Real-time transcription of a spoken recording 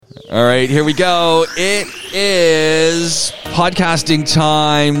All right, here we go. It is podcasting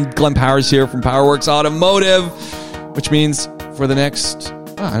time. Glenn Powers here from PowerWorks Automotive, which means for the next,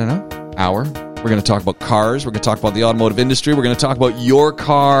 hour, we're going to talk about cars. We're going to talk about the automotive industry. We're going to talk about your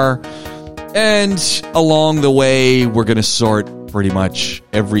car. And along the way, we're going to sort pretty much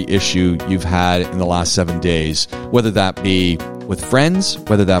every issue you've had in the last 7 days, whether that be with friends,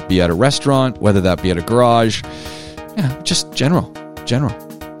 whether that be at a restaurant, whether that be at a garage. Yeah, just general.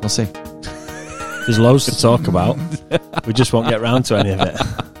 We'll see. There's loads to talk about. We just won't get around to any of it.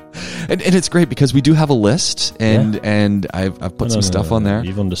 And it's great because we do have a list, and I've put some stuff on there.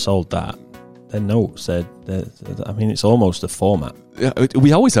 You've undersold that. Their notes, it's almost a format.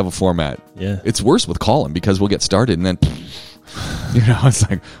 We always have a format. Yeah. It's worse with Colin because we'll get started and then, it's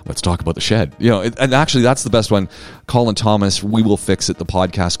like, let's talk about the shed. And actually that's the best one. Colin Thomas, We Will Fix It, the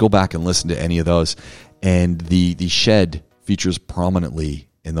podcast. Go back and listen to any of those. And the shed features prominently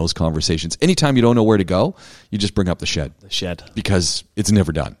in those conversations. Anytime you don't know where to go, you just bring up the shed. The shed. Because it's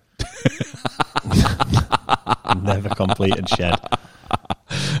never done. Never completed shed.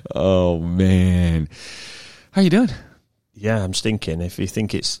 Oh, man. How you doing? Yeah, I'm stinking. If you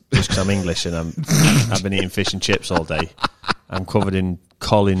think it's just 'cause I'm English and I've been eating fish and chips all day, I'm covered in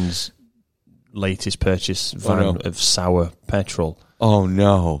Colin's latest purchase van of sour petrol. Oh,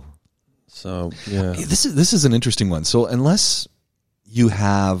 no. So, yeah. This is an interesting one. So unless you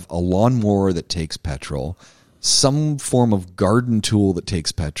have a lawnmower that takes petrol, some form of garden tool that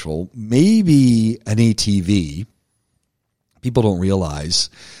takes petrol, maybe an ATV, people don't realize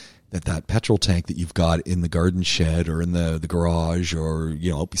that petrol tank that you've got in the garden shed or in the garage or,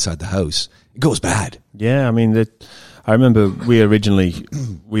 out beside the house, it goes bad. Yeah, I remember we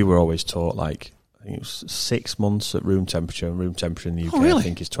were always taught, I think it was 6 months at room temperature, and room temperature in the UK, really? I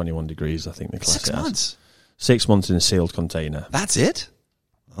think, is 21 degrees, I think the class 6 months? 6 months in a sealed container. That's it?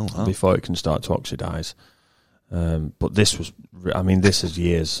 Oh, wow. Before it can start to oxidize. But this is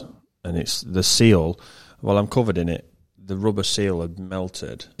years, and it's the seal. Well, I'm covered in it. The rubber seal had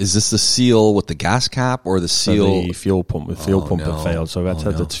melted. Is this the seal with the gas cap or the seal? The fuel pump. The fuel pump had failed, so we had to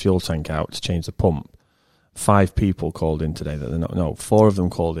have the fuel tank out to change the pump. 5 people called in today that they're not. No, 4 of them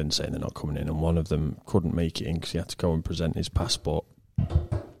called in saying they're not coming in, and one of them couldn't make it in because he had to go and present his passport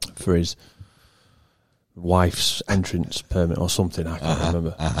for his wife's entrance permit or something. I can't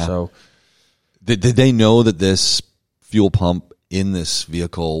remember. So, did they know that this fuel pump in this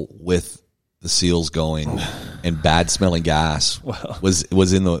vehicle with the seals going and bad smelling gas was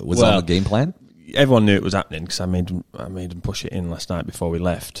on the game plan? Everyone knew it was happening because I made them push it in last night before we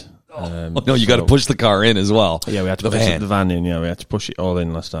left. No, you got to push the car in as well. Yeah, we had to push the van in. Yeah, we had to push it all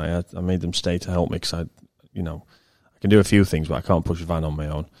in last night. I made them stay to help me because I can do a few things, but I can't push a van on my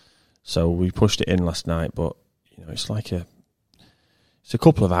own. So we pushed it in last night, but it's it's a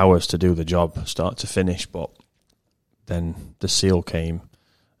couple of hours to do the job, start to finish. But then the seal came,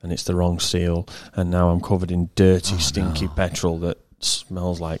 and it's the wrong seal, and now I'm covered in dirty, stinky petrol that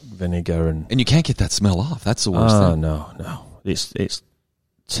smells like vinegar, and you can't get that smell off. That's the worst thing. No, it's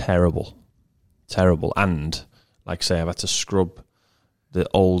terrible, and like I say, I've had to scrub the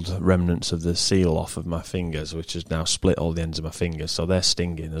old remnants of the seal off of my fingers, which has now split all the ends of my fingers, so they're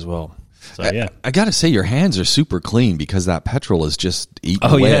stinging as well. So yeah, I gotta say your hands are super clean because that petrol is just eating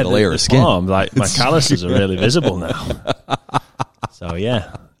away at a layer of skin. Palm, my calluses are really visible now. So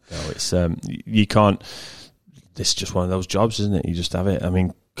yeah, it's you can't. This is just one of those jobs, isn't it? You just have it. I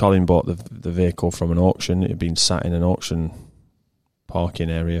mean, Colin bought the vehicle from an auction. It had been sat in an auction parking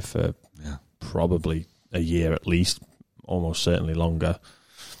area for probably a year at least, almost certainly longer.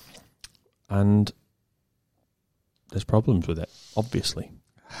 And there's problems with it, obviously.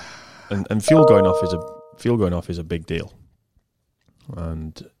 And fuel going off is a big deal.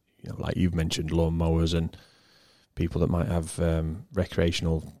 And like you've mentioned, lawn mowers and people that might have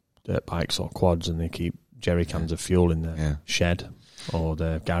recreational dirt bikes or quads, and they keep jerry cans of fuel in their shed or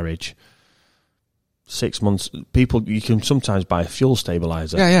their garage. 6 months, you can sometimes buy a fuel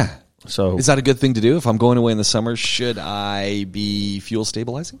stabilizer. Yeah. So is that a good thing to do? If I'm going away in the summer, should I be fuel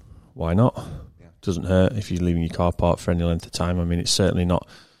stabilizing? Why not? Yeah. Doesn't hurt if you're leaving your car parked for any length of time. I mean, it's certainly not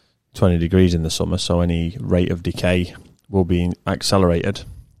 20 degrees in the summer, so any rate of decay will be accelerated.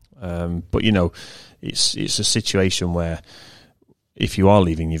 But it's a situation where if you are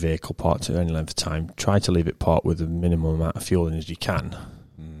leaving your vehicle parked at any length of time, try to leave it parked with the minimum amount of fuel in as you can.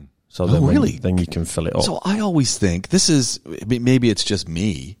 So then you can fill it up. So I always think maybe it's just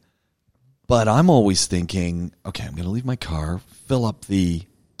me, but I'm always thinking, okay, I'm going to leave my car, fill up the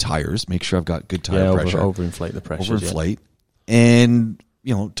tires, make sure I've got good tire pressure. Overinflate the pressure. And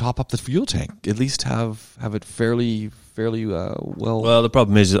top up the fuel tank. At least have it fairly fairly well. Well, the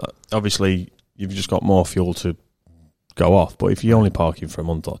problem is, obviously, you've just got more fuel to go off. But if you're only parking for a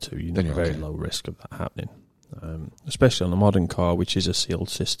month or two, you're very okay. low risk of that happening, especially on a modern car, which is a sealed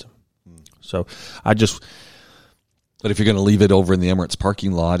system. So But if you're going to leave it over in the Emirates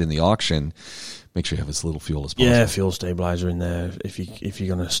parking lot in the auction, make sure you have as little fuel as possible. Yeah, fuel stabilizer in there if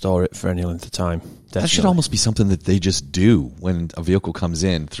you're going to store it for any length of time. Definitely. That should almost be something that they just do when a vehicle comes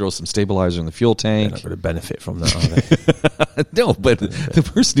in. Throw some stabilizer in the fuel tank. They're not going to benefit from that, are they? No, but the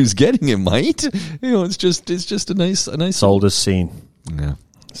person who's getting it might. It's just a nice. Sold as seen. Yeah.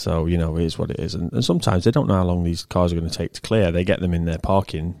 So, it is what it is. And sometimes they don't know how long these cars are going to take to clear. They get them in their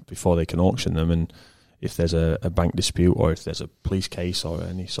parking before they can auction them. And if there's a bank dispute or if there's a police case or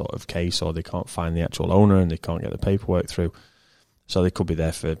any sort of case or they can't find the actual owner and they can't get the paperwork through. So they could be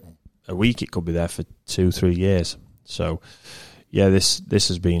there for a week. It could be there for 2-3 years. So, yeah, this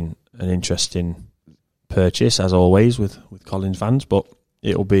has been an interesting purchase, as always, with Collins vans. But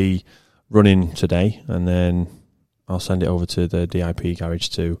it'll be running today and then I'll send it over to the DIP garage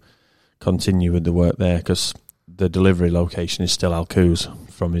to continue with the work there because the delivery location is still Al Quoz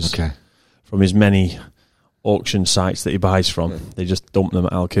from his many auction sites that he buys from. They just dump them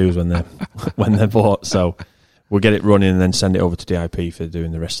at Al Quoz when they're bought. So we'll get it running and then send it over to DIP for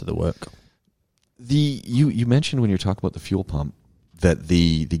doing the rest of the work. You mentioned when you were talking about the fuel pump that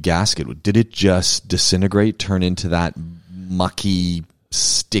the gasket, did it just disintegrate, turn into that mucky,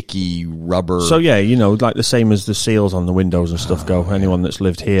 sticky rubber? So yeah, like the same as the seals on the windows and stuff go. Anyone that's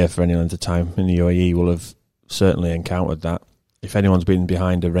lived here for any length of time in the UAE will have certainly encountered that. If anyone's been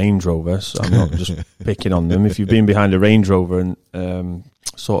behind a Range Rover, so I'm not just picking on them. If you've been behind a Range Rover and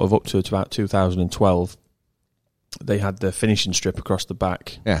sort of up to about 2012, they had the finishing strip across the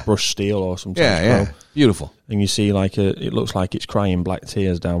back, brushed steel or sometimes chrome. Beautiful. And you see it looks like it's crying black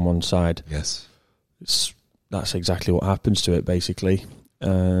tears down one side. Yes. That's exactly what happens to it, basically.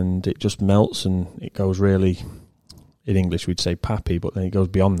 And it just melts and it goes really, in English we'd say pappy, but then it goes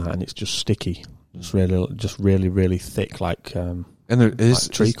beyond that and it's just sticky. It's really, really thick, like and there is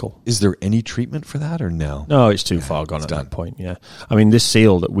treacle. Is there any treatment for that or no? No, it's too far gone at that point. Yeah, I mean, this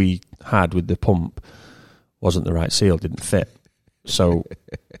seal that we had with the pump wasn't the right seal; didn't fit. So,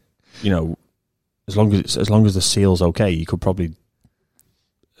 as long as the seal's okay, you could probably,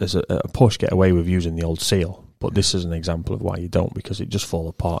 as a push, get away with using the old seal. But this is an example of why you don't, because it just fall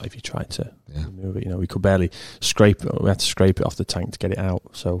apart if you try to remove it. We could barely scrape it. We had to scrape it off the tank to get it out.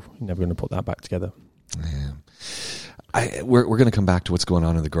 So you're never going to put that back together. Yeah. We're going to come back to what's going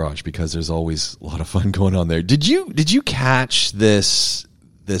on in the garage because there's always a lot of fun going on there. Did you catch this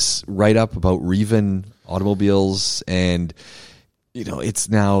write up about Rivian automobiles? And it's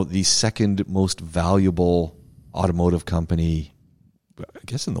now the second most valuable automotive company, I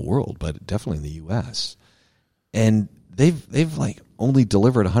guess, in the world, but definitely in the U.S. And they've like only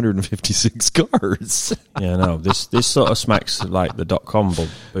delivered 156 cars. Yeah, no, this sort of smacks like the .com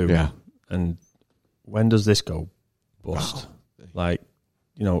boom. Yeah. And when does this go bust? Oh. Like,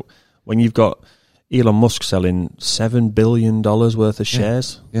 when you've got Elon Musk selling $7 billion worth of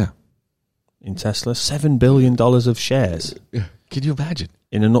shares in Tesla, $7 billion of shares. Yeah. Can you imagine?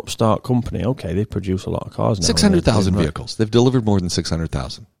 In an upstart company, okay, they produce a lot of cars now. 600,000 vehicles. They've delivered more than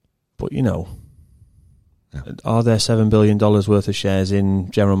 600,000. But, are there $7 billion worth of shares in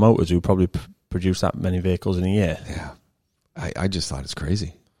General Motors who probably produce that many vehicles in a year? Yeah. I just thought it's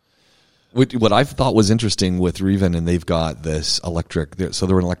crazy. What I thought was interesting with Rivian, and they've got this electric, so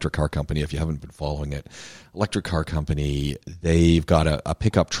they're an electric car company, if you haven't been following it. Electric car company, they've got a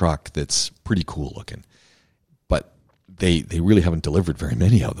pickup truck that's pretty cool looking. But they really haven't delivered very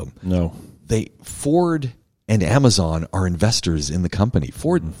many of them. No. Ford and Amazon are investors in the company.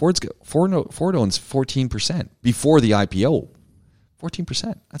 Ford owns 14% before the IPO.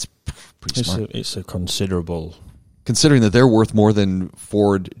 14%. That's pretty smart. It's a considerable. Considering that they're worth more than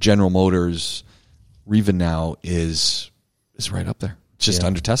Ford, General Motors, Rivian now is right up there. It's just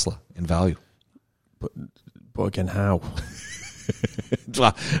under Tesla in value. But again, how?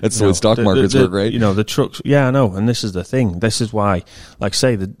 That's the way stock markets work, right? The trucks. Yeah, I know. And this is the thing. This is why, like,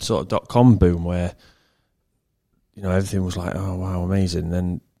 say, the sort of .com boom where, everything was like, oh, wow, amazing.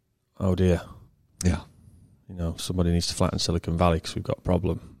 Then, oh, dear. Yeah. Somebody needs to flatten Silicon Valley because we've got a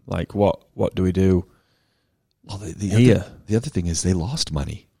problem. Like, what do we do? Well, the other thing is they lost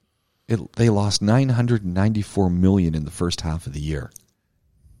money. They lost $994 million in the first half of the year.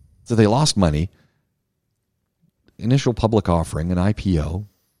 So they lost money. Initial public offering, an IPO,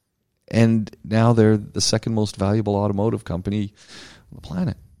 and now they're the second most valuable automotive company on the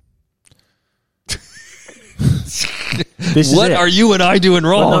planet. What are you and I doing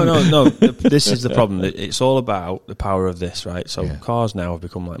wrong? Well, no. This is the problem. It's all about the power of this, right? So cars now have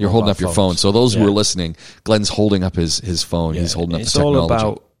become like you're holding up your phone. So those who are listening, Glenn's holding up his phone. He's holding up the technology. It's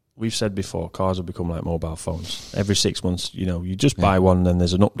all about. We've said before, cars have become like mobile phones. Every 6 months, you just buy one, then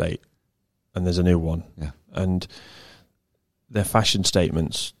there's an update, and there's a new one. Yeah. And they're fashion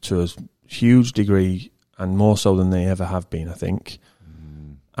statements to a huge degree, and more so than they ever have been, I think.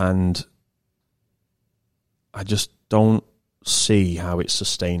 And I just don't see how it's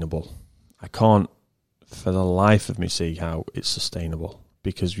sustainable. I can't, for the life of me, see how it's sustainable,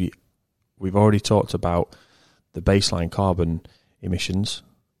 because we've already talked about the baseline carbon emissions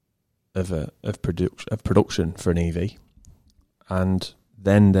of production for an EV, and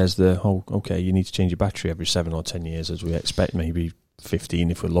then there's the whole you need to change your battery every 7 or 10 years, as we expect, maybe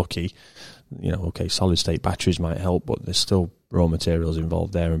 15 if we're lucky. Solid state batteries might help, but there's still raw materials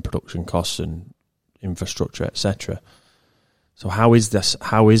involved there, and production costs and infrastructure, etc. So how is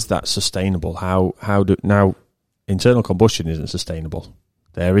that sustainable? Now internal combustion isn't sustainable.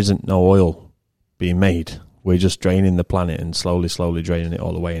 There isn't no oil being made. We're just draining the planet and slowly draining it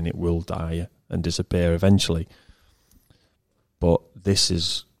all away, and it will die and disappear eventually. But this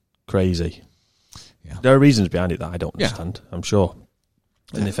is crazy. Yeah. There are reasons behind it that I don't understand, I'm sure.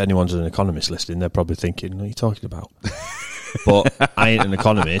 And if anyone's an economist listening, they're probably thinking, what are you talking about? But I ain't an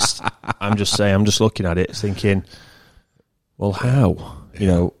economist. I'm just looking at it thinking, well, how?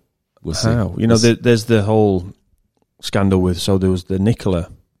 We'll how? See. There's the whole scandal so there was the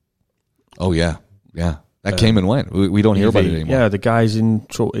Nikola. Oh, yeah. Yeah. That came and went. We don't hear about it anymore. Yeah, the guy's in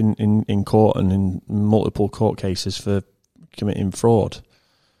court and in multiple court cases for committing fraud,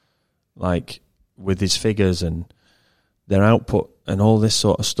 like with his figures and their output and all this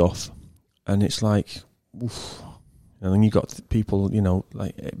sort of stuff. And it's like, oof. And then you got people,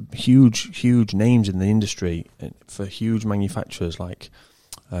 like huge names in the industry for huge manufacturers like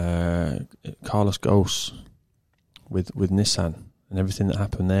Carlos Ghosn with Nissan and everything that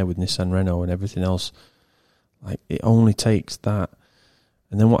happened there with Nissan Renault and everything else. Like, it only takes that.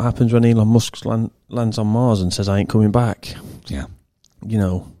 And then what happens when Elon Musk lands on Mars and says, I ain't coming back? Yeah.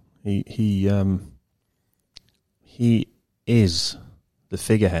 He is the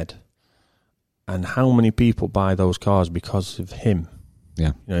figurehead. And how many people buy those cars because of him?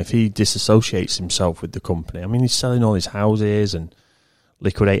 Yeah. If he disassociates himself with the company, I mean, he's selling all his houses and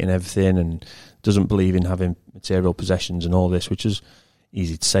liquidating everything and doesn't believe in having material possessions and all this, which is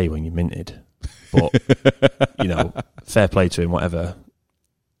easy to say when you're minted. But, fair play to him, whatever.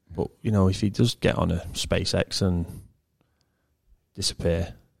 But, if he does get on a SpaceX and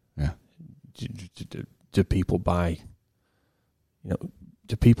disappear, do people buy,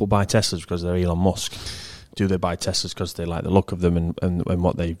 do people buy Teslas because they're Elon Musk? Do they buy Teslas because they like the look of them and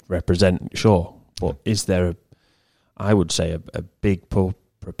what they represent? Sure. But is there, I would say, a big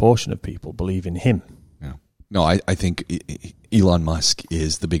proportion of people believe in him? Yeah. No, I think Elon Musk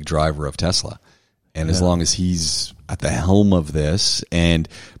is the big driver of Tesla. And as long as he's at the helm of this and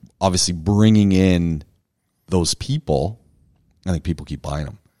obviously bringing in those people, I think people keep buying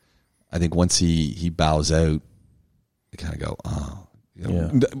them. I think once he bows out, they kind of go, oh.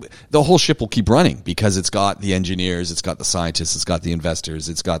 The whole ship will keep running because it's got the engineers, it's got the scientists, it's got the investors,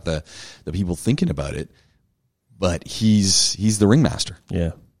 it's got the people thinking about it. But he's the ringmaster.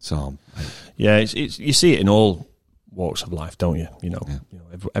 Yeah. So it's you see it in all walks of life, don't you?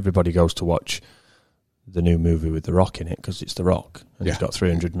 Everybody goes to watch the new movie with The Rock in it because it's The Rock and he's got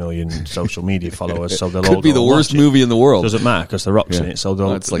 300 million social media followers, so they'll all be the worst movie in the world. Doesn't matter because The Rock's in it, so the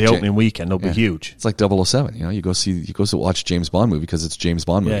opening weekend will be huge. It's like 007. You go to watch James Bond movie because it's James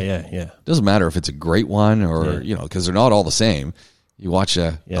Bond movie. Yeah. Doesn't matter if it's a great one or because they're not all the same. You watch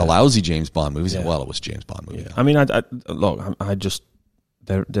a lousy James Bond movie, it was James Bond movie. I mean, I just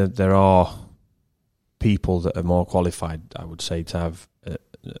there are people that are more qualified, I would say, to have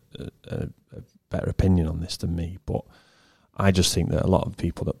a better opinion on this than me, but I just think that a lot of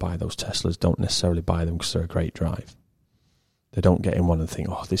people that buy those Teslas don't necessarily buy them because they're a great drive. They don't get in one and think,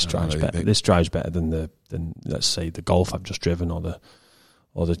 oh, this drives better. This drives better than let's say the Golf I've just driven or the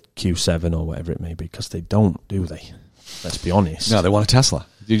Q7 or whatever it may be, because they don't, do they? Let's be honest. No, they want a Tesla.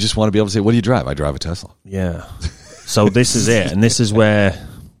 You just want to be able to say, what do you drive? I drive a Tesla. Yeah. So this is it, and this is where,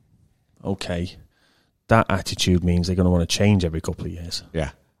 that attitude means they're going to want to change every couple of years. Yeah.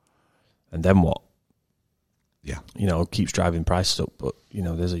 And then what? Yeah. Keeps driving prices up, but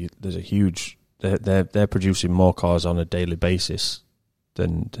there's a huge. They're producing more cars on a daily basis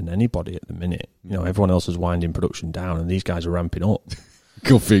than anybody at the minute. Everyone else is winding production down, and these guys are ramping up.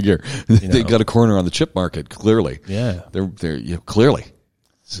 Go figure. They got a corner on the chip market. Clearly, yeah. They're clearly.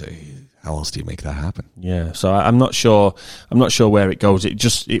 So how else do you make that happen? Yeah, so I'm not sure. I'm not sure where it goes.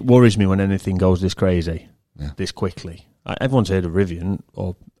 It worries me when anything goes this crazy, this quickly. Everyone's heard of Rivian,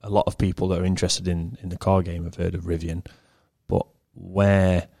 or a lot of people that are interested in the car game have heard of Rivian, but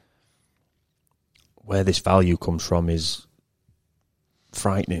where this value comes from is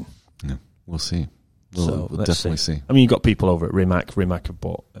frightening. Yeah, we'll see. We'll definitely see. I mean, you've got people over at Rimac. Rimac have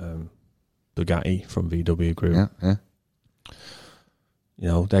bought Bugatti from VW Group. Yeah. You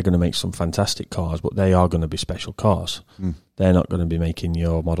know, they're going to make some fantastic cars, but they are going to be special cars. They're not going to be making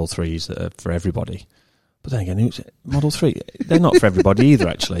your Model 3s that are for everybody. But then again, Model 3, they're not for everybody either,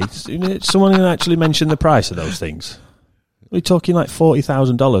 actually. Someone can actually mention the price of those things. We're talking like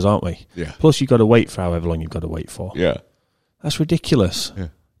 $40,000, aren't we? Yeah. Plus, you've got to wait for however long you've got to wait for. Yeah. That's ridiculous. Yeah.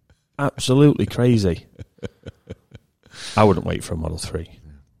 Absolutely crazy. I wouldn't wait for a Model 3.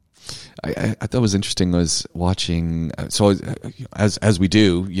 I thought it was interesting was watching. So as we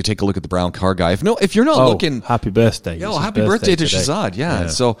do, you take a look at the brown car guy. If you're not looking, happy birthday! Happy birthday to today. Shahzad! Yeah,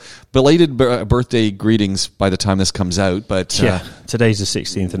 so belated birthday greetings by the time this comes out. But today's the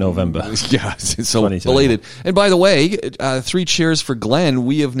 16th of November. Yeah, so belated. And by the way, 3 cheers for Glenn.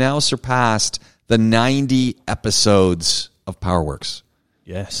 We have now surpassed the 90 episodes of Powerworks.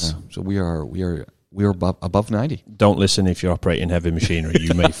 Yes, so we are above 90. Don't listen if you're operating heavy machinery.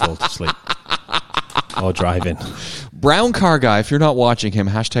 You may fall to sleep. Or driving. Brown Car Guy, if you're not watching him,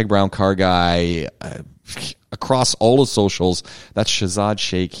 # Brown Car Guy across all the socials. That's Shahzad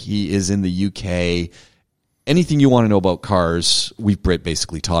Sheikh. He is in the UK. Anything you want to know about cars, we've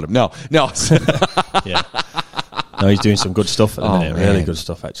basically taught him. No. Yeah. No, he's doing some good stuff at the minute. Man. Really good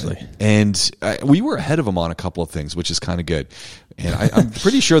stuff, actually. And we were ahead of him on a couple of things, which is kind of good. And I'm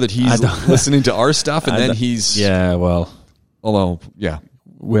pretty sure that he's listening to our stuff, and then he's... Yeah, well... Although, yeah.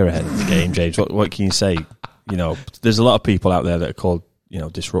 We're ahead of the game, James. What can you say? You know, there's a lot of people out there that are called,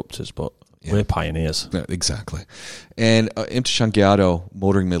 disruptors, but we're pioneers. Yeah, exactly. And Imtishan Ghiado,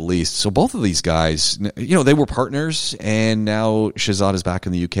 Motoring Middle East. So both of these guys, they were partners, and now Shahzad is back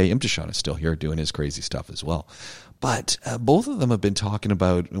in the UK. Imtishan is still here doing his crazy stuff as well. But both of them have been talking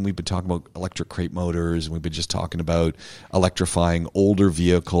about, and we've been talking about electric crate motors, and we've been just talking about electrifying older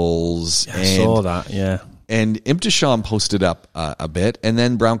vehicles. I saw that, yeah. And Imtishan posted up a bit, and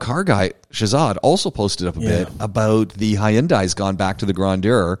then Brown Car Guy, Shahzad, also posted up a bit about the Hyundai's gone back to the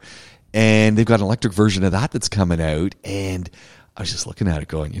Grandeur, and they've got an electric version of that's coming out, and I was just looking at it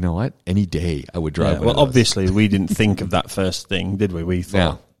going, you know what? Any day I would drive one of those. Obviously, we didn't think of that first thing, did we? We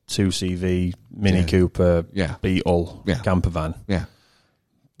thought 2CV, Mini Cooper, Beetle, camper van. Yeah.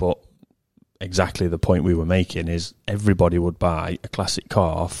 But exactly the point we were making is everybody would buy a classic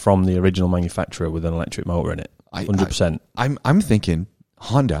car from the original manufacturer with an electric motor in it. 100%. I'm thinking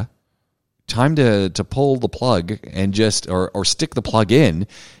Honda, time to pull the plug and just or stick the plug in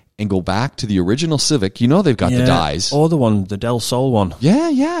and go back to the original Civic. They've got the dies. Or the Del Sol one.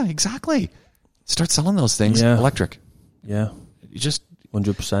 Yeah, exactly. Start selling those things electric. Yeah. You just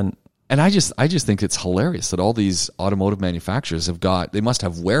 100%. And I just think it's hilarious that all these automotive manufacturers they must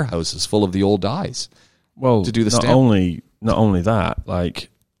have warehouses full of the old dies. Well, to do the not stamp. only that, like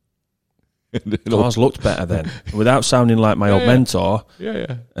cars looked better then, without sounding like my old mentor.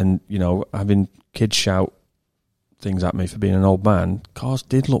 Yeah. And having kids shout things at me for being an old man, cars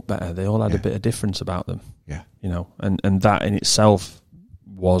did look better. They all had a bit of difference about them. Yeah. And that in itself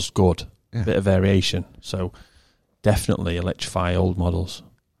was good. Yeah. A bit of variation. So definitely electrify old models.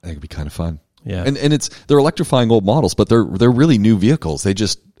 I think it'd be kind of fun. Yeah. And they're electrifying old models, but they're really new vehicles. They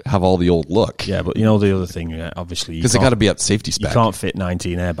just have all the old look. Yeah, but the other thing, obviously, because they got to be up safety spec. You can't fit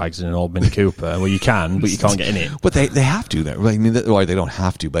 19 airbags in an old Mini Cooper. Well, you can, but you can't get in it. But they have to. I mean, they don't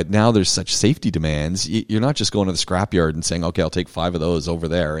have to. But now there's such safety demands. You're not just going to the scrapyard and saying, "Okay, I'll take 5 of those over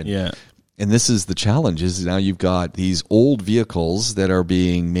there." And and this is the challenge: is now you've got these old vehicles that are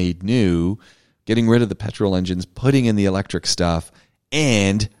being made new, getting rid of the petrol engines, putting in the electric stuff,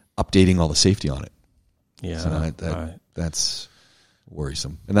 and updating all the safety on it. Yeah, so that's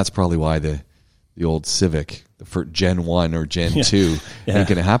worrisome, and that's probably why the old Civic for Gen 1 or Gen 2 ain't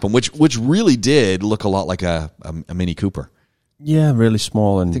going to happen. Which really did look a lot like a Mini Cooper. Yeah, really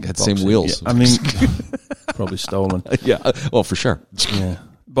small, and I think it had the same wheels. Yeah, I mean, probably stolen. Yeah, well, for sure. Yeah,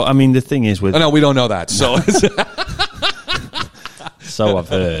 but I mean, the thing is with no, we don't know that. So. So I've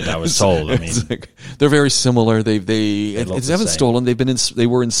heard. I was told. I mean, they're very similar. They haven't stolen. They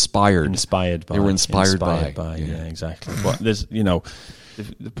were inspired. Inspired by. They were inspired by. Yeah, exactly. But there's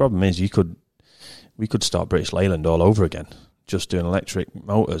the problem is we could start British Leyland all over again, just doing electric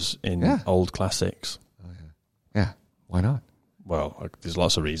motors in old classics. Yeah, why not? Well, there's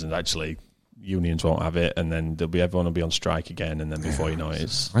lots of reasons actually. unions won't have it, and then everyone will be on strike again, and then before you know it,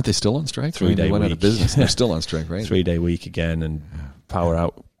 it's aren't they still on strike? 3-day They went out week. of business. They're still on strike, right? 3-day week again, and power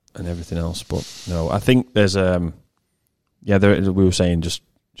out and everything else. But no, I think there's we were saying just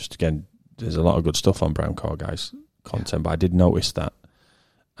again, there's a lot of good stuff on Brown Car Guys content, but I did notice that,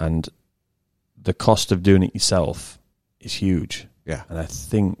 and the cost of doing it yourself is huge. Yeah. And I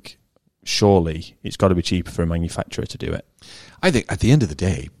think surely it's got to be cheaper for a manufacturer to do it. I think at the end of the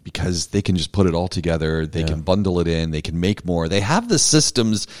day, because they can just put it all together, they can bundle it in, they can make more. They have the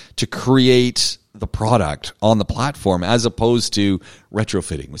systems to create the product on the platform as opposed to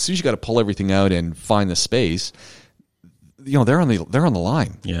retrofitting. As soon as you got to pull everything out and find the space, they're on the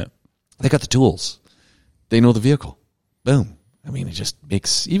line. Yeah. They got the tools. They know the vehicle. Boom. I mean, it just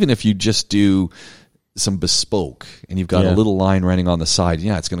makes, even if you just do some bespoke and you've got a little line running on the side,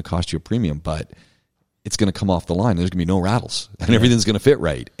 it's going to cost you a premium, but it's going to come off the line. There's going to be no rattles and everything's going to fit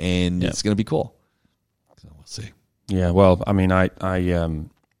right, and it's going to be cool. So we'll see. Yeah, well, I mean,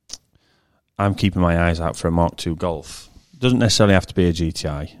 I'm keeping my eyes out for a Mark II Golf. It doesn't necessarily have to be a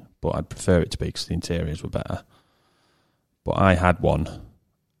GTI, but I'd prefer it to be because the interiors were better. But I had one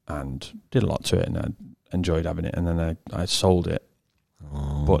and did a lot to it, and I enjoyed having it, and then I sold it.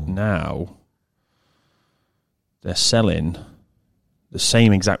 Oh. But now they're selling the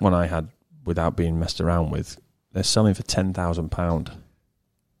same exact one I had without being messed around with. They're selling for £10,000.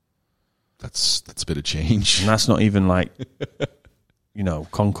 That's a bit of change. And that's not even like,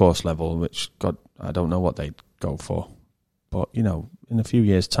 concourse level, which, God, I don't know what they'd go for. But, in a few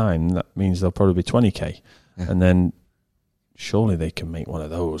years' time, that means they'll probably be 20k. Yeah. And then surely they can make one of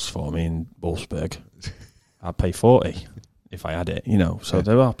those for me in Wolfsburg. I'd pay 40 if I had it, So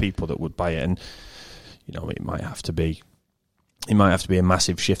there are people that would buy it, and, it might have to be a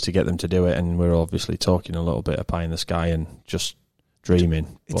massive shift to get them to do it, and we're obviously talking a little bit of pie in the sky and just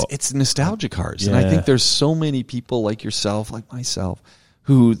dreaming. It's nostalgia cars, and I think there's so many people like yourself, like myself,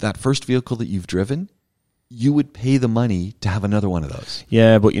 who that first vehicle that you've driven, you would pay the money to have another one of those.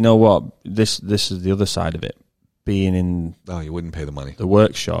 Yeah, but you know what? This is the other side of it. Being in you wouldn't pay the money. The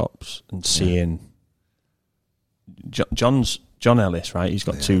workshops and seeing John Ellis, right? He's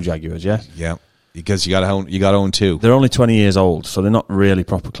got 2 Jaguars, yeah? Yeah. Because you got to own 2. They're only 20 years old, so they're not really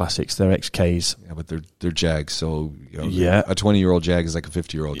proper classics. They're XKs. Yeah, but they're Jags, so a 20-year-old Jag is like a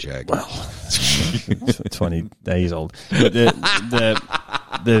 50-year-old Jag. Well, 20 days old. But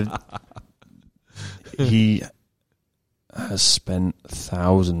he has spent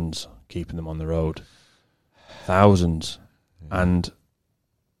thousands keeping them on the road. Thousands. And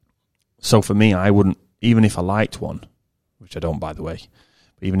so for me, I wouldn't, even if I liked one, which I don't, by the way,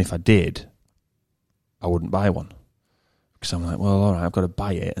 but even if I did, I wouldn't buy one. Because I'm like, well, all right, I've got to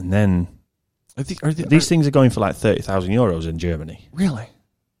buy it. And then these things are going for like 30,000 euros in Germany. Really?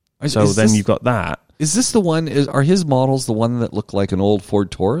 So then you've got that. Is this the one? Are his models the one that look like an old Ford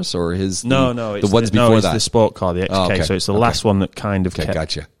Taurus, or his? No, the ones before it's that. The sport car, the XK. Oh, okay. So it's the last one that kind of kept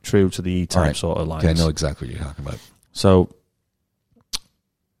gotcha. true to the E-Type sort of lines. Okay, I know exactly what you're talking about. So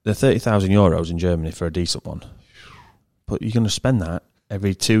they're 30,000 euros in Germany for a decent one, but you're going to spend that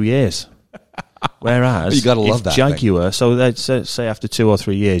every 2 years. Whereas you got to love that Jaguar, thing. So they'd say after 2 or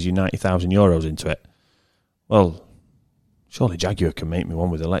 3 years, you're 90,000 euros into it. Well, surely Jaguar can make me one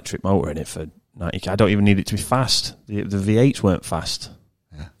with an electric motor in it for 90k. I don't even need it to be fast. The V8s weren't fast.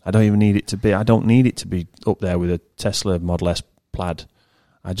 Yeah. I don't need it to be up there with a Tesla Model S Plaid.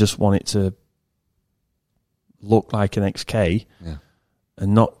 I just want it to look like an XK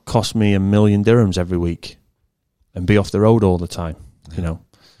and not cost me 1 million dirhams every week and be off the road all the time,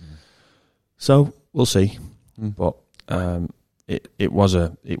 So we'll see. But it was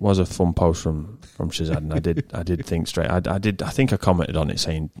a fun post from Shazad, and I did think straight. I think I commented on it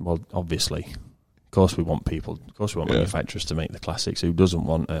saying, well, obviously, of course we want manufacturers to make the classics. Who doesn't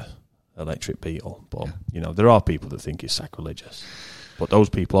want a electric Beetle? But there are people that think it's sacrilegious. But those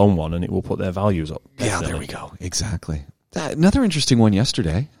people own one, and it will put their values up. Definitely. Yeah, there we go. Exactly. Another interesting one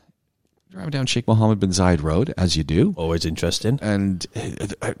yesterday. Driving down Sheikh Mohammed bin Zayed Road, as you do. Always interesting. And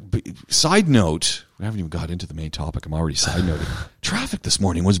side note, we haven't even got into the main topic. I'm already side noting. Traffic this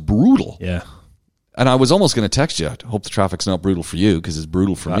morning was brutal. Yeah. And I was almost going to text you. I hope the traffic's not brutal for you, because it's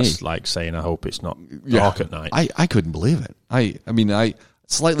brutal for me. That's like saying I hope it's not dark at night. I couldn't believe it. I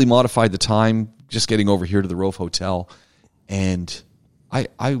slightly modified the time just getting over here to the Rove Hotel, and I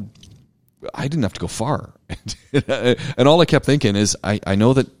didn't have to go far. And all I kept thinking is, I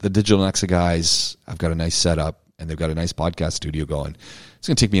know that the Digital Nexa guys have got a nice setup and they've got a nice podcast studio going. It's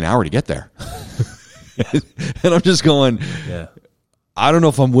going to take me an hour to get there. And I'm just going, I don't know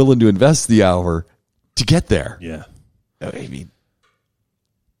if I'm willing to invest the hour to get there. Yeah. I mean,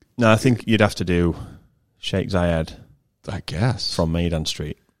 No, I think you'd have to do Sheikh Zayed, I guess, from Maidan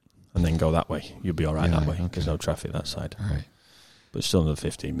Street, and then go that way. You'll be all right that way. Okay. There's no traffic that side. All right. But still another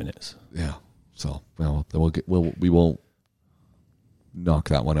 15 minutes. Yeah. So well, then we won't knock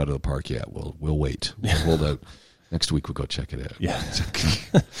that one out of the park yet. We'll wait. We'll hold out. Next week we'll go check it out. Yeah.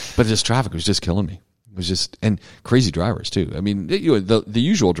 But just traffic was just killing me. It was just, and crazy drivers too. I mean, the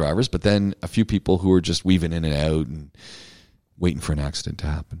usual drivers, but then a few people who were just weaving in and out and waiting for an accident to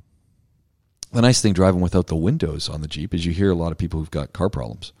happen. The nice thing driving without the windows on the Jeep is you hear a lot of people who've got car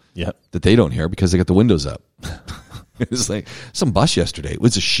problems. Yeah. That they don't hear because they got the windows up. It's like some bus yesterday. It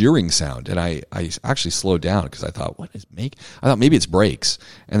was a shearing sound, and I actually slowed down because I thought, I thought maybe it's brakes,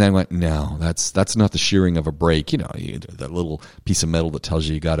 and then I went, no, that's not the shearing of a brake. That little piece of metal that tells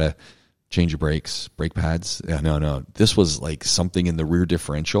you got to change your brakes, brake pads. Yeah, no. This was like something in the rear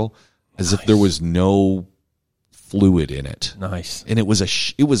differential, as if there was no fluid in it. Nice. And it was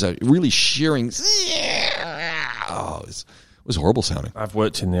a really shearing. Oh, it was horrible sounding. I've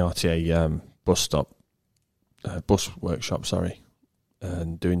worked in the RTA bus workshop,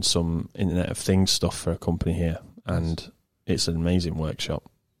 and doing some Internet of Things stuff for a company here, and it's an amazing workshop.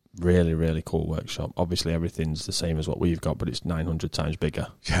 Really, really cool workshop. Obviously, everything's the same as what we've got, but it's 900 times bigger.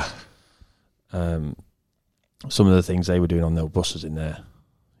 Yeah. Some of the things they were doing on their buses in there,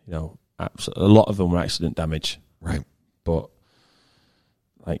 a lot of them were accident damage. Right. But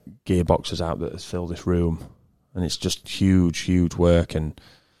like gearboxes out that fill this room, and it's just huge work. And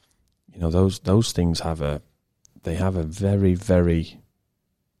those things have a very, very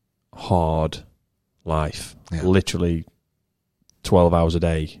hard life. Yeah. Literally 12 hours a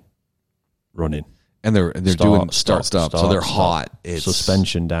day running. And they're doing start stop, so they're hot. It's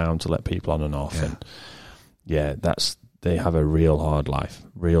suspension down to let people on and off. Yeah. And they have a real hard life.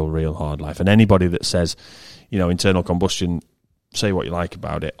 Real hard life. And anybody that says, internal combustion, say what you like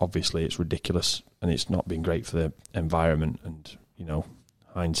about it, obviously it's ridiculous and it's not been great for the environment and,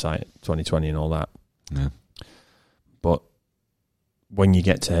 hindsight 2020 and all that. Yeah. But when you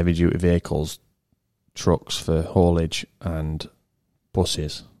get to heavy duty vehicles, trucks for haulage and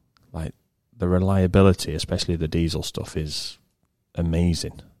buses, like the reliability, especially the diesel stuff, is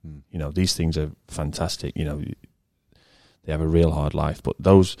amazing. These things are fantastic. They have a real hard life. But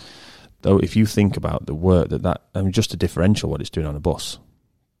if you think about the work just a differential, what it's doing on a bus,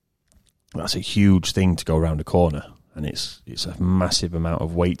 that's a huge thing to go around a corner, and it's a massive amount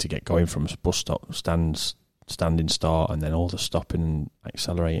of weight to get going from a bus stop, standing start, and then all the stopping and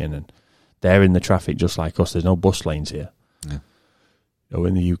accelerating, and they're in the traffic just like us. There's no bus lanes here. Yeah.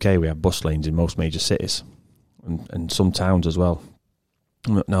 In the UK, we have bus lanes in most major cities and some towns as well.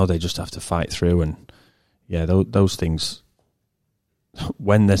 Now they just have to fight through, and those things.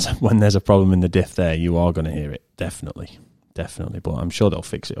 When there's a problem in the diff, there you are going to hear it, definitely. But I'm sure they'll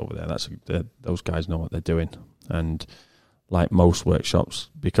fix it over there. Those guys know what they're doing, and like most workshops,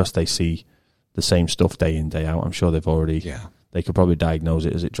 because they see the same stuff day in, day out, I'm sure they've already. Yeah. They could probably diagnose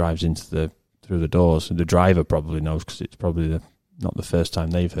it as it drives through the doors. The driver probably knows because it's probably not the first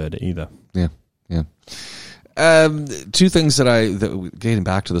time they've heard it either. Yeah. Two things getting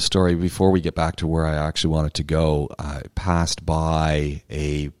back to the story before we get back to where I actually wanted to go. I passed by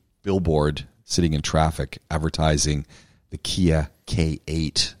a billboard sitting in traffic advertising the Kia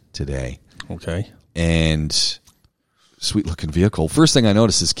K8 today. Okay. And sweet looking vehicle. First thing I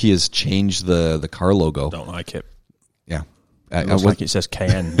noticed is Kia's changed the car logo. Don't like it. Yeah. It looks like it says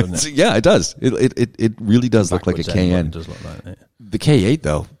KN, doesn't it? Yeah, it does. It really does look like a KN. Does look like it. The K8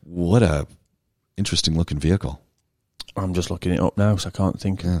 though, what a interesting looking vehicle. I'm just looking it up now because I can't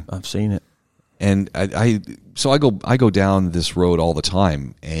think I've seen it. And I go down this road all the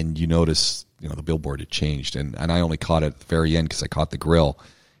time, and you notice the billboard had changed, and I only caught it at the very end because I caught the grill,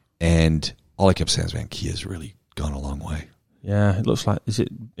 and all I kept saying is, man, Kia's really gone a long way. Yeah, it looks like is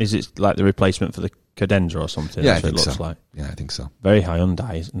it like the replacement for the Cadenza or something? Yeah, That's I think what it looks so. like. Yeah, I think so. Very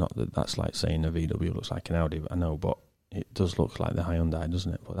Hyundai. Not that that's like saying a VW looks like an Audi, but I know, but it does look like the Hyundai,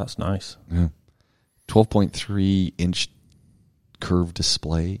 doesn't it? But that's nice. Yeah. 12.3 inch curved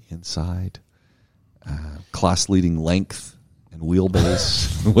display inside. Class leading length and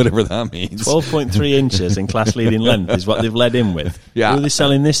wheelbase, whatever that means. 12.3 inches in class leading length is what they've led in with. Yeah. Who are they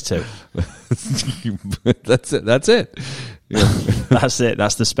selling this to? That's it. Yeah. That's it.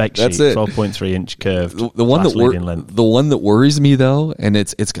 That's the spec sheet. That's it. 12.3 inch curved. The one class that leading length. The one that worries me though, and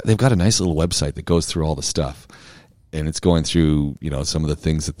they've got a nice little website that goes through all the stuff, and it's going through some of the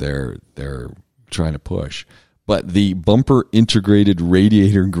things that they're trying to push. But the bumper integrated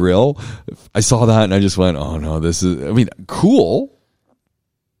radiator grill, I saw that and I just went, oh no, this is, cool,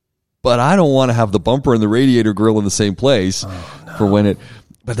 but I don't want to have the bumper and the radiator grill in the same place for when it,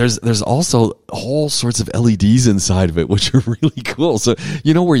 But there's also all sorts of LEDs inside of it, which are really cool. So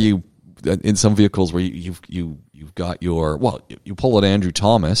where you in some vehicles where you've got your you pull out Andrew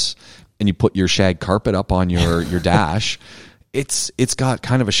Thomas and you put your shag carpet up on your dash. It's got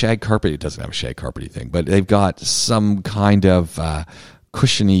kind of a shag carpet. It doesn't have a shag carpety thing, but they've got some kind of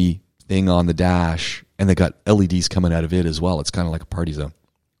cushiony thing on the dash, and they got LEDs coming out of it as well. It's kind of like a party zone.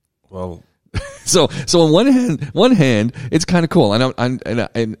 Well. So on one hand, it's kind of cool. And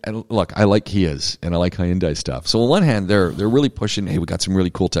look, I like Kias and I like Hyundai stuff. So on one hand, they're really pushing. Hey, we got some really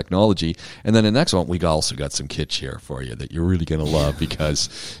cool technology. And then the next one, we also got some kitsch here for you that you're really going to love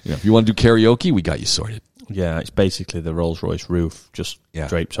because if you want to do karaoke, we got you sorted. Yeah, it's basically the Rolls-Royce roof just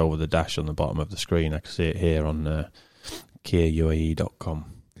drapes over the dash on the bottom of the screen. I can see it here on KiaUAE.com.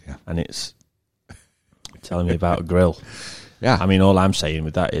 Yeah, and it's telling me about a grill. Yeah, I mean, all I'm saying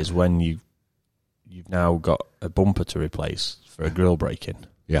with that is when you've now got a bumper to replace for a grill break-in.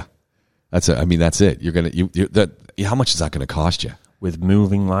 Yeah, that's it. I mean, that's it. You're gonna how much is that going to cost you? With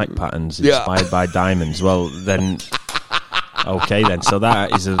moving light patterns inspired by diamonds. Well, then, okay, then. So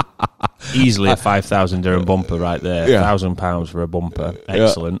that is easily a 5,000 dirham bumper right there. Yeah. £1,000 for a bumper.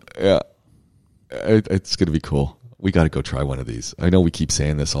 Excellent. Yeah. It's going to be cool. We got to go try one of these. I know we keep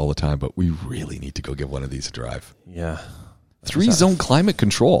saying this all the time, but we really need to go give one of these a drive. Yeah. 3-zone climate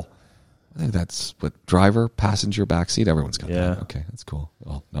control. I think that's what driver, passenger, backseat. Everyone's got that. Okay, that's cool.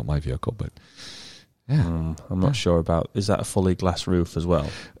 Well, not my vehicle, but yeah. I'm not sure about. Is that a fully glass roof as well?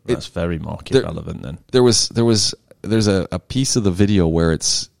 That's very market relevant. Then there's a piece of the video where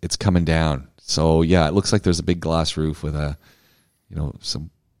it's coming down. So yeah, it looks like there's a big glass roof with a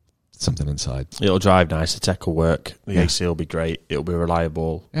something inside. It'll drive nice. The tech will work. The AC will be great. It'll be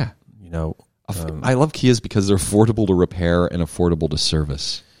reliable. Yeah. I love Kias because they're affordable to repair and affordable to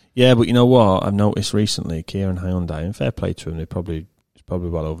service. Yeah, but you know what? I've noticed recently, Kia and Hyundai, and fair play to them, it's probably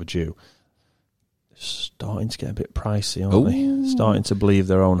well overdue. They're starting to get a bit pricey, aren't they? Starting to believe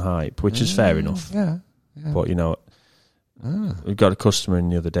their own hype, which is fair enough. Yeah. But we got a customer in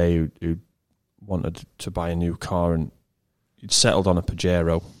the other day who wanted to buy a new car and he'd settled on a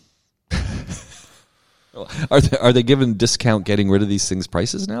Pajero. Are they giving discount getting rid of these things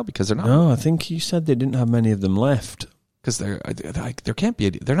prices now? Because they're not. No, I think he said they didn't have many of them left. Because there can't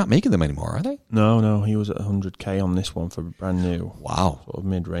be. They're not making them anymore, are they? No. He was at 100K on this one for brand new. Wow, sort of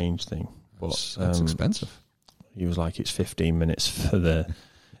mid-range thing. But that's expensive. He was like, it's 15 minutes for the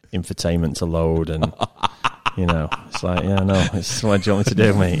infotainment to load, and it's like, yeah, no, it's what do you want me to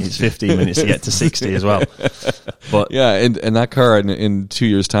do, mate? It's 15 minutes to get to 60 as well. But yeah, and that car in 2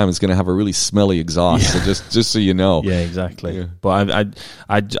 years' time is going to have a really smelly exhaust. Yeah. So just so you know, yeah, exactly. Yeah. But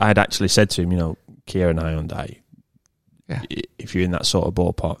I'd actually said to him, Kia and Hyundai. Yeah. If you're in that sort of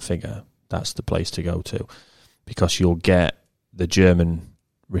ballpark figure, that's the place to go to, because you'll get the German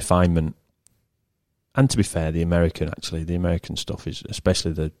refinement, and to be fair, the American stuff is,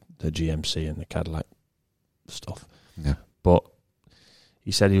 especially the GMC and the Cadillac stuff. Yeah. But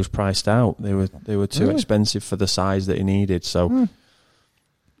he said he was priced out. They were too expensive for the size that he needed. So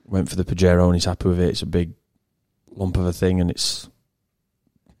went for the Pajero, and he's happy with it. It's a big lump of a thing, and it's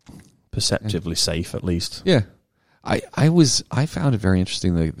perceptively safe, at least. Yeah. I found it very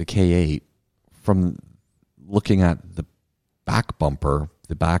interesting, the K8, from looking at the back bumper,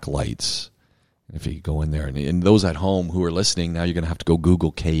 the back lights. If you go in there, and those at home who are listening, now you're going to have to go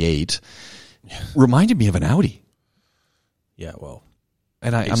Google K8. Reminded me of an Audi. Yeah, well,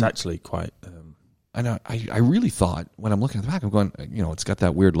 and it's actually quite. And I really thought, when I'm looking at the back, I'm going, it's got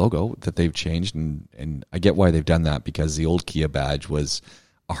that weird logo that they've changed, and I get why they've done that, because the old Kia badge was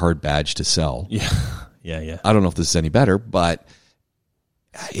a hard badge to sell. Yeah. Yeah. I don't know if this is any better, but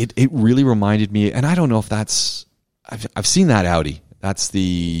it really reminded me, and I don't know if that's. I've seen that Audi. That's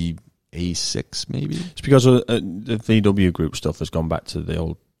the A6, maybe. It's because the VW Group stuff has gone back to the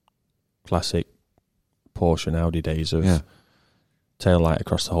old classic Porsche and Audi days of tail light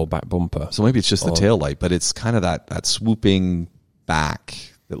across the whole back bumper. So maybe it's just the tail light, but it's kind of that swooping back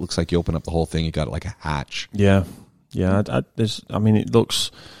that looks like you open up the whole thing. You got like a hatch. Yeah.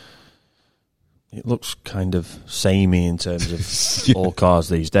 It looks kind of samey in terms of all cars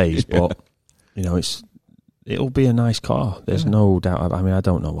these days, but it'll be a nice car. There's no doubt. I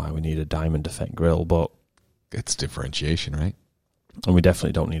don't know why we need a diamond effect grille, but it's differentiation, right? And we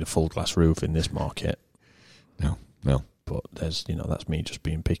definitely don't need a full glass roof in this market. No. But there's, that's me just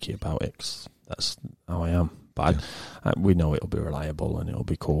being picky about it, 'cause that's how I am. But we know it'll be reliable and it'll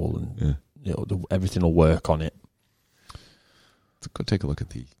be cool, and everything will work on it. Go take a look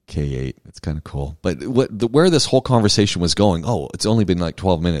at the K8. It's kind of cool. But where this whole conversation was going, it's only been like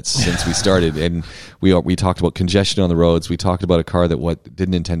 12 minutes since we started, and we talked about congestion on the roads. We talked about a car that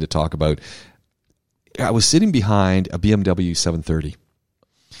didn't intend to talk about. I was sitting behind a BMW 730.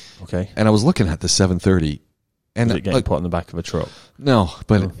 Okay. And I was looking at the 730. And was it getting put on the back of a truck? No,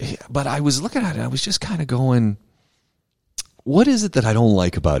 but I was looking at it. I was just kind of going, what is it that I don't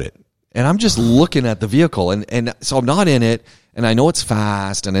like about it? And I'm just looking at the vehicle, and so I'm not in it, and I know it's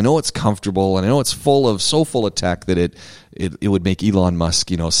fast, and I know it's comfortable, and I know it's so full of tech that it would make Elon Musk,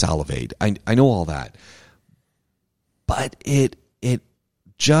 salivate. I know all that, but it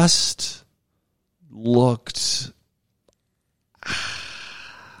just looked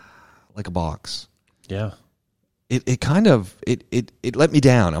like a box. Yeah. It kind of let me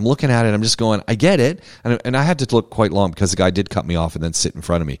down. I'm looking at it. I'm just going, I get it. And I had to look quite long because the guy did cut me off and then sit in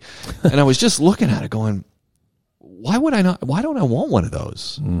front of me. And I was just looking at it going, why don't I want one of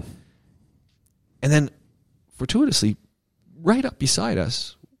those? And then fortuitously, right up beside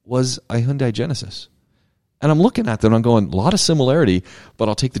us was a Hyundai Genesis. And I'm looking at them and I'm going, a lot of similarity, but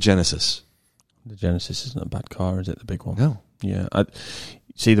I'll take the Genesis. The Genesis isn't a bad car, is it? The big one? No. Yeah.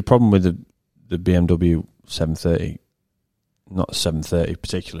 See, the problem with the BMW 730, not the 730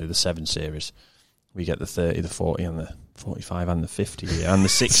 particularly, the 7 Series, we get the 30, the 40, and the 45, and the 50 here, and the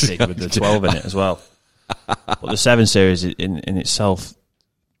 60 with the 12 in it as well. But the 7 Series in itself,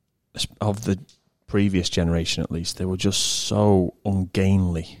 of the previous generation at least, they were just so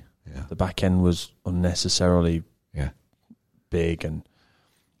ungainly. Yeah. The back end was unnecessarily big, and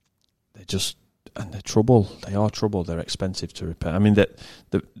they're trouble. They are trouble. They're expensive to repair. I mean,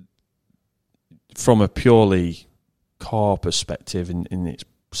 from a purely car perspective in its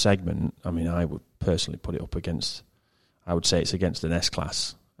segment, I mean, I would personally put it up against, I would say it's against an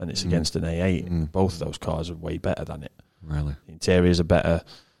S-Class and it's against an A8. Both of those cars are way better than it. Really? The interiors are better,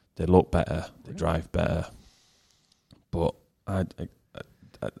 they look better, they drive better. But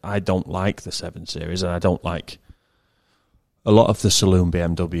I don't like the 7 Series, and I don't like a lot of the saloon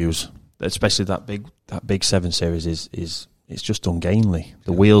BMWs, especially that big 7 Series is it's just ungainly.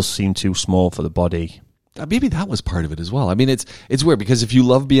 The wheels seem too small for the body. Maybe that was part of it as well. I mean, it's weird because if you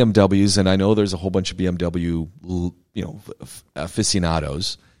love BMWs, and I know there's a whole bunch of BMW,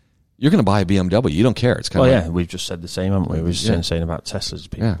 aficionados, you're going to buy a BMW. You don't care. It's kind of we've just said the same, haven't we? We were just saying about Teslas.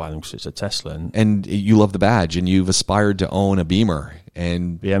 People buy them because it's a Tesla, and you love the badge, and you've aspired to own a Beamer.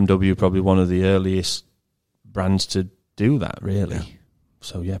 And BMW probably one of the earliest brands to do that, really. Yeah.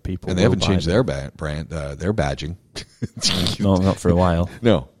 So people, and they haven't changed their brand, their badging. No, not for a while.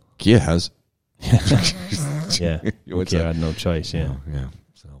 No, Kia has. Kia had no choice. Yeah.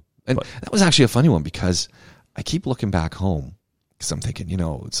 So, and that was actually a funny one because I keep looking back home because I'm thinking,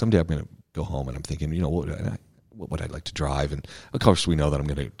 someday I'm going to go home and I'm thinking, what would I like to drive? And of course, we know that I'm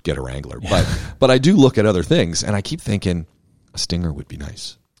going to get a Wrangler, but I do look at other things, and I keep thinking a Stinger would be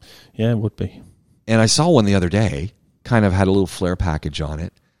nice. Yeah, it would be. And I saw one the other day. Kind of had a little flare package on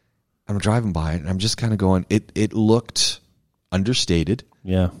it. I'm driving by it, and I'm just kind of going, it looked understated.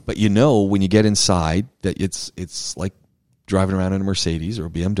 Yeah. But when you get inside that it's like driving around in a Mercedes or a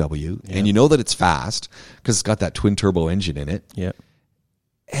BMW, and you know that it's fast because it's got that twin turbo engine in it. Yeah.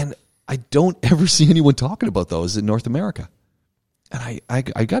 And I don't ever see anyone talking about those in North America. And I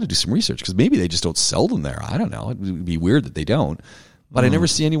got to do some research because maybe they just don't sell them there. I don't know. It would be weird that they don't. But I never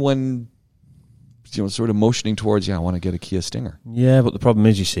see anyone sort of motioning towards, I want to get a Kia Stinger. Yeah, but the problem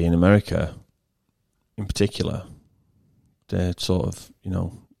is, you see, in America, in particular, they're sort of,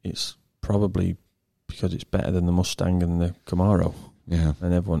 it's probably because it's better than the Mustang and the Camaro. Yeah.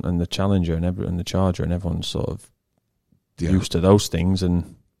 And everyone, and the Challenger and the Charger, and everyone's sort of used to those things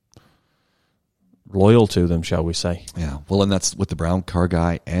and loyal to them, shall we say. Yeah. Well, and that's what the Brown car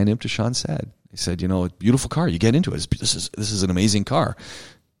guy and Imtishan said. He said, a beautiful car. You get into it. This is an amazing car.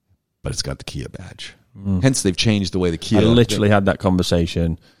 But it's got the Kia badge. Hence, they've changed the way the Kia... I literally had that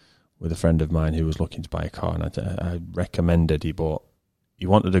conversation with a friend of mine who was looking to buy a car, and I recommended he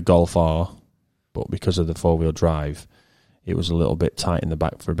wanted a Golf R, but because of the four-wheel drive, it was a little bit tight in the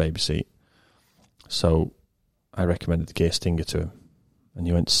back for a baby seat. So I recommended the Kia Stinger to him, and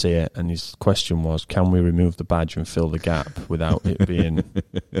he went to see it, and his question was, can we remove the badge and fill the gap without it being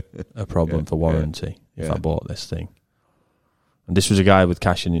a problem for warranty if I bought this thing? And this was a guy with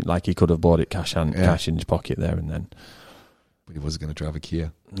cash in it, like he could have bought it cash in his pocket there and then. But he wasn't going to drive a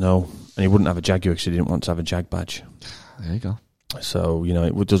Kia. No, and he wouldn't have a Jaguar because he didn't want to have a Jag badge. There you go. So,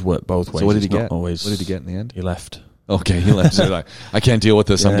 it does work both ways. So what did he get? What did he get in the end? He left. Okay, he left. So I can't deal with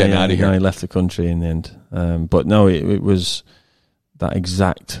this. I'm getting out of here. No, he left the country in the end. But no, it was that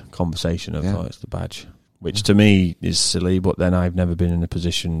exact conversation of, it's the badge. which to me is silly. But then I've never been in a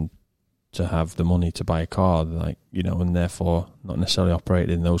position to have the money to buy a car, like, you know, and therefore not necessarily operate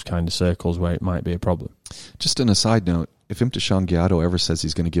in those kind of circles where it might be a problem. Just on a side note, if Imtishan Gyado ever says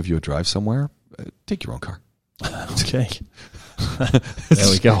he's going to give you a drive somewhere, take your own car. Okay. There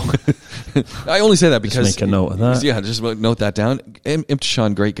we go. I only say that because... Just make a note of that. Yeah, just note that down.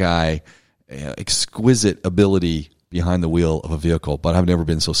 Imtishan, great guy, exquisite ability behind the wheel of a vehicle, but I've never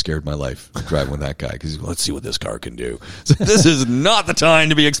been so scared in my life driving with that guy because let's see what this car can do. So this is not the time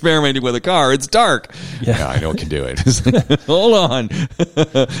to be experimenting with a car. It's dark. Yeah, I know it can do it. Hold on.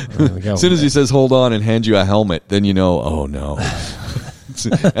 There we go. As soon as he says hold on and hand you a helmet, then you know, oh no.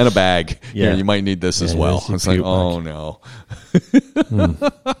 And a bag. Yeah. Here, you might need this as well. It's like, oh no.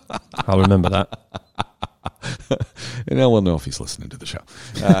 I'll remember that. And then we'll know if he's listening to the show.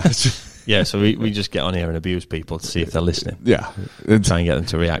 Yeah, so we just get on here and abuse people to see if they're listening. Yeah. And try and get them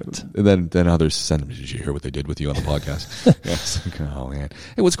to react. And then others send them, did you hear what they did with you on the podcast? Yes. Oh, man.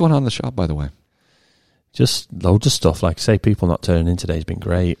 Hey, what's going on in the shop, by the way? Just loads of stuff. Like, say, people not turning in today has been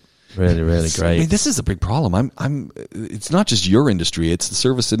great. Really, really great. I mean, this is a big problem. It's not just your industry, it's the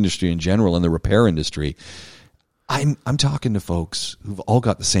service industry in general and the repair industry. I'm talking to folks who've all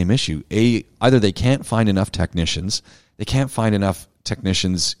got the same issue. Either they can't find enough technicians, they can't find enough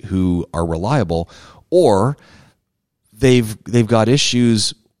technicians who are reliable, or they've got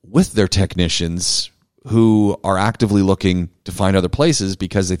issues with their technicians who are actively looking to find other places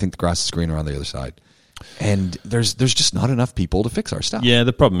because they think the grass is greener on the other side. And there's just not enough people to fix our stuff. Yeah,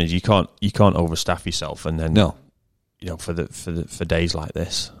 the problem is you can't overstaff yourself, and then no. You know, for days like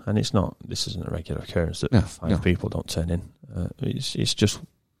this, and this isn't a regular occurrence that five people don't turn in. It's just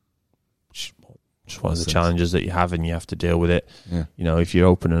one of the challenges that you have, and you have to deal with it. Yeah. You know, if you're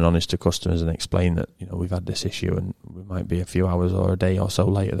open and honest to customers and explain that, you know, we've had this issue and we might be a few hours or a day or so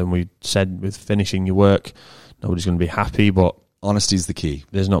later than we said with finishing your work, nobody's going to be happy, but honesty's the key.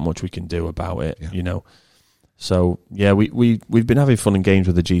 There's not much we can do about it, you know. So, yeah, we've been having fun and games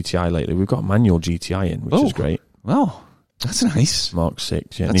with the GTI lately. We've got a manual GTI in, which is great. Wow, that's nice. Mark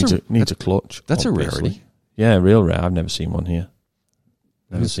 6, yeah, needs a clutch. That's obviously. A rarity. Yeah, real rare. I've never seen one here.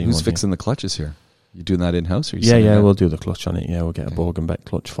 Who's fixing the clutches here? You doing that in-house? Or we'll do the clutch on it. Yeah, we'll get a Borg and Beck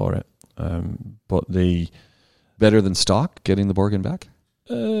clutch for it. But the... Better than stock, getting the Borg and Beck?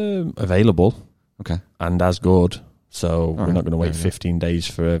 Available. Okay. And as good. So we're not going to wait 15 days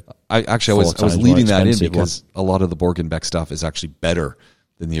for I was leading that in because a lot of the Borg and Beck stuff is actually better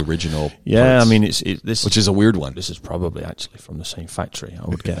than the original. Yeah, parts, I mean, this which is a weird one. This is probably actually from the same factory. I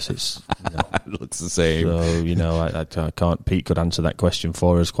would guess it's. You know, it looks the same. So, you know, I can't. Pete could answer that question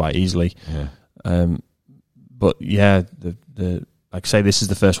for us quite easily. Yeah. But yeah, the like I say, this is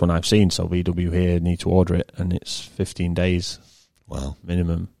the first one I've seen. So VW here need to order it, and it's 15 days. Wow.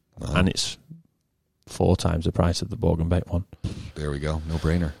 Minimum, and it's 4 times the price of the Borg and Beck one. There we go. No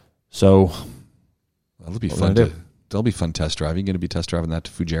brainer. So that'll be fun. That'll be fun test driving. You going to be test driving that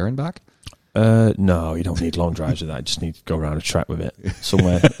to Fujairah and back? No, you don't need long drives with that. You just need to go around a track with it.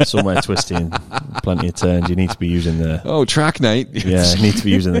 Somewhere twisting, plenty of turns. You need to be using the track night. Yeah, you need to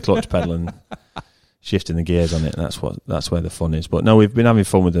be using the clutch pedal and shifting the gears on it. And that's where the fun is. But no, we've been having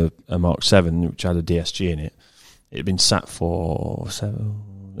fun with a Mark 7, which had a DSG in it. It had been sat for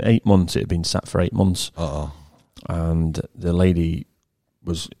 8 months. It had been sat for 8 months. And the lady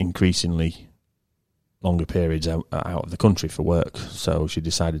was increasingly longer periods out of the country for work, so she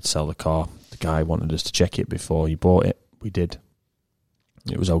decided to sell the car. The guy wanted us to check it before he bought it. We did.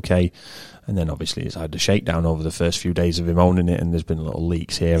 It was okay, and then obviously it's had a shakedown over the first few days of him owning it, and there's been little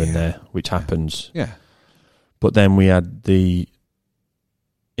leaks here and there, which happens. Yeah. But then we had the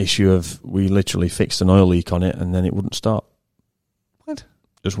issue of we literally fixed an oil leak on it, and then it wouldn't start. What?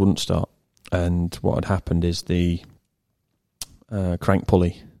 Just wouldn't start. And what had happened is the crank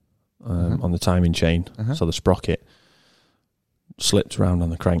pulley on the timing chain, so the sprocket slipped around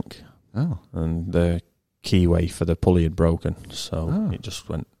on the crank, and the keyway for the pulley had broken, so it just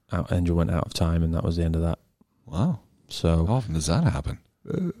went out. Engine went out of time, and that was the end of that. Wow! So how often does that happen?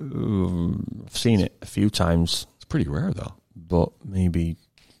 I've seen it a few times. It's pretty rare, though. But maybe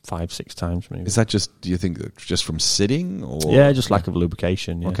 5-6 times. Maybe. Is that just? Do you think just from sitting, or just lack of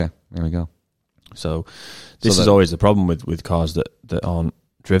lubrication? Yeah. Okay, there we go. So this is always the problem with cars that aren't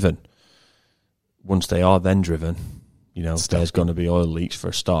driven. Once they are then driven, you know, there's going to be oil leaks for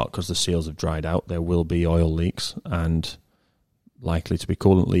a start because the seals have dried out. There will be oil leaks and likely to be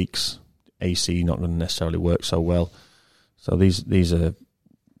coolant leaks. AC not going to necessarily work so well. So this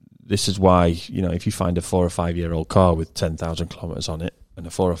is why, you know, if you find a 4 or 5 year old car with 10,000 kilometers on it and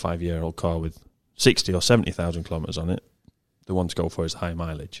a 4 or 5 year old car with 60 or 70,000 kilometers on it, the one to go for is high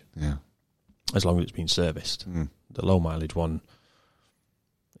mileage. Yeah. as long as it's been serviced. The low mileage one,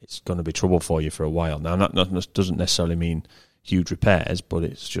 it's going to be trouble for you for a while. Now, that doesn't necessarily mean huge repairs, but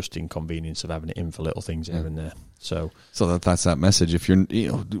it's just inconvenience of having it in for little things here and there. So that's that message. If you're,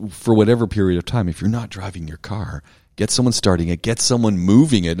 for whatever period of time, if you're not driving your car, get someone starting it, get someone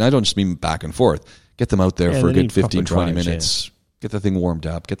moving it. And I don't just mean back and forth. Get them out there for a good 15, 20 minutes. Yeah. Get the thing warmed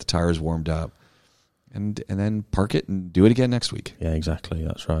up, get the tires warmed up, and then park it and do it again next week. Yeah, exactly.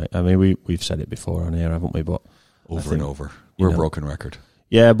 That's right. I mean, we've said it before on air, haven't we? But over and over. We're a broken record.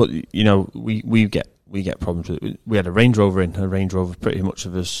 Yeah, but, we get problems with it. We had a Range Rover pretty much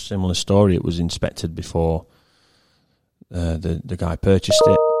of a similar story. It was inspected before the guy purchased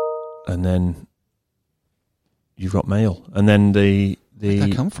it, and then you've got mail, and then where'd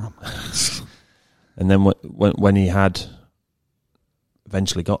that come from? And then when he had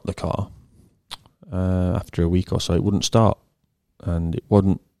eventually got the car, after a week or so, it wouldn't start, and it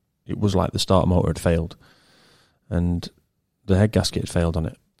was like the starter motor had failed, and the head gasket had failed on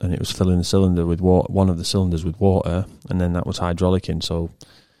it. And it was filling the cylinder with water, one of the cylinders with water, and then that was hydraulic in, so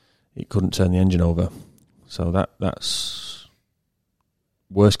it couldn't turn the engine over. So that's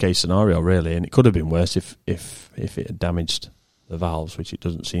worst case scenario, really, and it could have been worse if it had damaged the valves, which it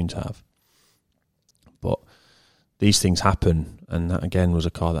doesn't seem to have. But these things happen, and that again was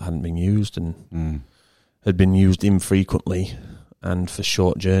a car that hadn't been used and had been used infrequently and for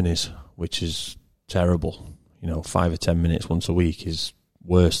short journeys, which is terrible. 5 or 10 minutes once a week is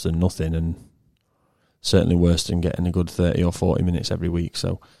worse than nothing, and certainly worse than getting a good 30 or 40 minutes every week.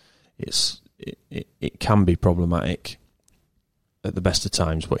 So it can be problematic at the best of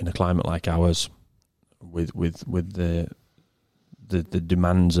times, but in a climate like ours, with the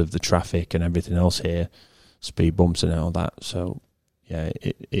demands of the traffic and everything else here, speed bumps and all that. So yeah,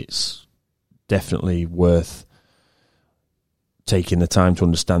 it's definitely worth taking the time to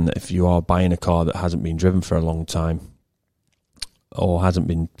understand that if you are buying a car that hasn't been driven for a long time, or hasn't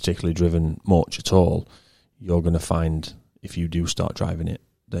been particularly driven much at all, you're going to find, if you do start driving it,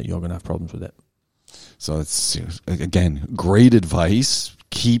 that you're going to have problems with it. So it's, again, great advice.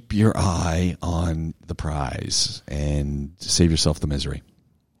 Keep your eye on the prize and save yourself the misery.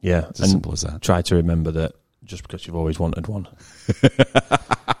 Yeah. It's as simple as that. Try to remember that just because you've always wanted one,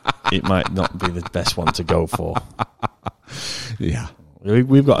 it might not be the best one to go for. Yeah.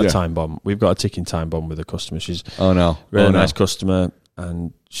 We've got a time bomb. We've got a ticking time bomb with a customer. She's nice customer,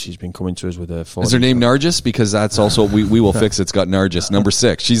 and she's been coming to us with her 40. Is her name Nargis? Because that's also we will fix it. It's got Nargis, number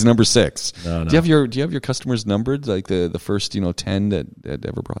 6. She's number 6. No. Do you have your customers numbered, like the first 10 that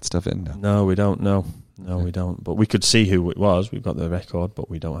ever brought stuff in? No, we don't. No, we don't. But we could see who it was. We've got the record,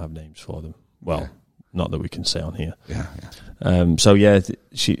 but we don't have names for them. Well, not that we can say on here. Yeah. So yeah,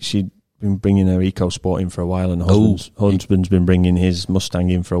 she been bringing her EcoSport in for a while, and the husband's been bringing his Mustang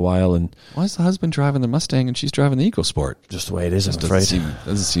in for a while. And why is the husband driving the Mustang and she's driving the EcoSport? Just the way it is, I'm afraid.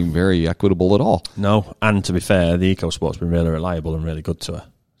 Doesn't seem very equitable at all. No, and to be fair, the EcoSport's been really reliable and really good to her.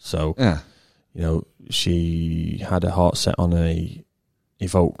 So, she had a heart set on a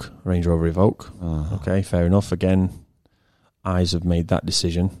Evoque, Range Rover Evoque. Okay, fair enough. Again, eyes have made that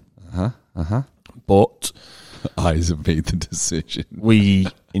decision. But eyes have made the decision. We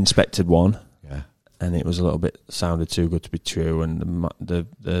inspected one, and it was a little bit sounded too good to be true, and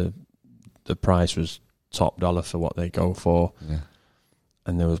the price was top dollar for what they go for,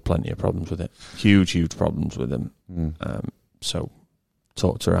 and there was plenty of problems with it, huge problems with them. So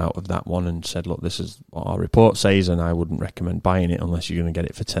talked her out of that one and said, look, this is what our report says, and I wouldn't recommend buying it unless you're going to get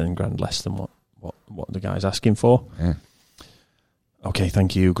it for 10 grand less than what the guy's asking for. Okay,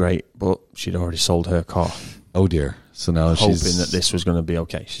 thank you, great. But she'd already sold her car. Oh dear. So now hoping she's that this was going to be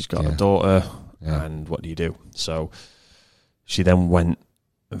okay. She's got a daughter, and what do you do? So she then went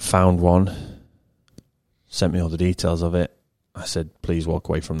and found one, sent me all the details of it. I said, please walk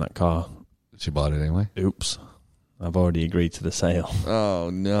away from that car. She bought it anyway? Oops. I've already agreed to the sale. Oh,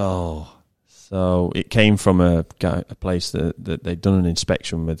 no. So it came from a place that they'd done an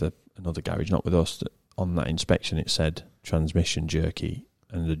inspection with another garage, not with us. That on that inspection, it said transmission jerky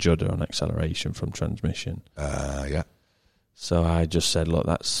and the judder on acceleration from transmission. So I just said, look,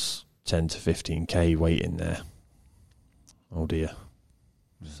 that's 10 to 15k waiting there. Oh dear.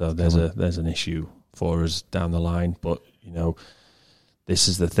 So there's an issue for us down the line. But this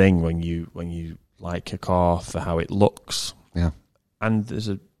is the thing when you like a car for how it looks. Yeah. And there's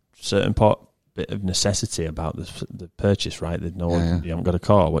a certain bit of necessity about the purchase, right? You haven't got a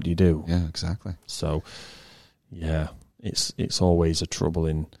car. What do you do? Yeah, exactly. So, yeah. It's always a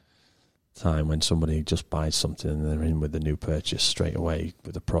troubling time when somebody just buys something and they're in with a new purchase straight away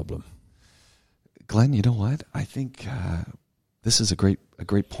with a problem. Glenn, you know what? I think this is a great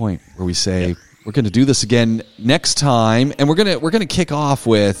point where we say we're going to do this again next time, and we're gonna kick off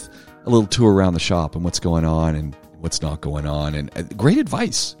with a little tour around the shop and what's going on and what's not going on, and great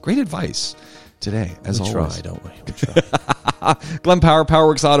advice today, as always. We try, don't we? We try. Glenn Power,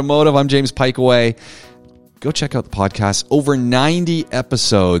 PowerWorks Automotive. I'm James Pikeway. Go check out the podcast. Over 90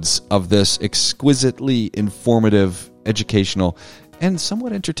 episodes of this exquisitely informative, educational, and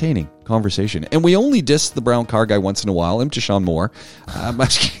somewhat entertaining conversation. And we only diss the brown car guy once in a while. I'm Deshaun Moore.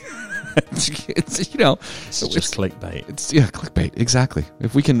 It's just clickbait. It's clickbait. Exactly.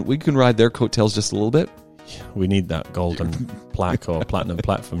 If we can ride their coattails just a little bit. We need that golden plaque or platinum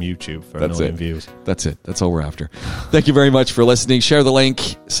plaque from YouTube for 1 million views. That's it. That's all we're after. Thank you very much for listening. Share the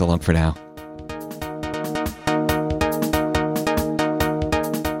link. So long for now.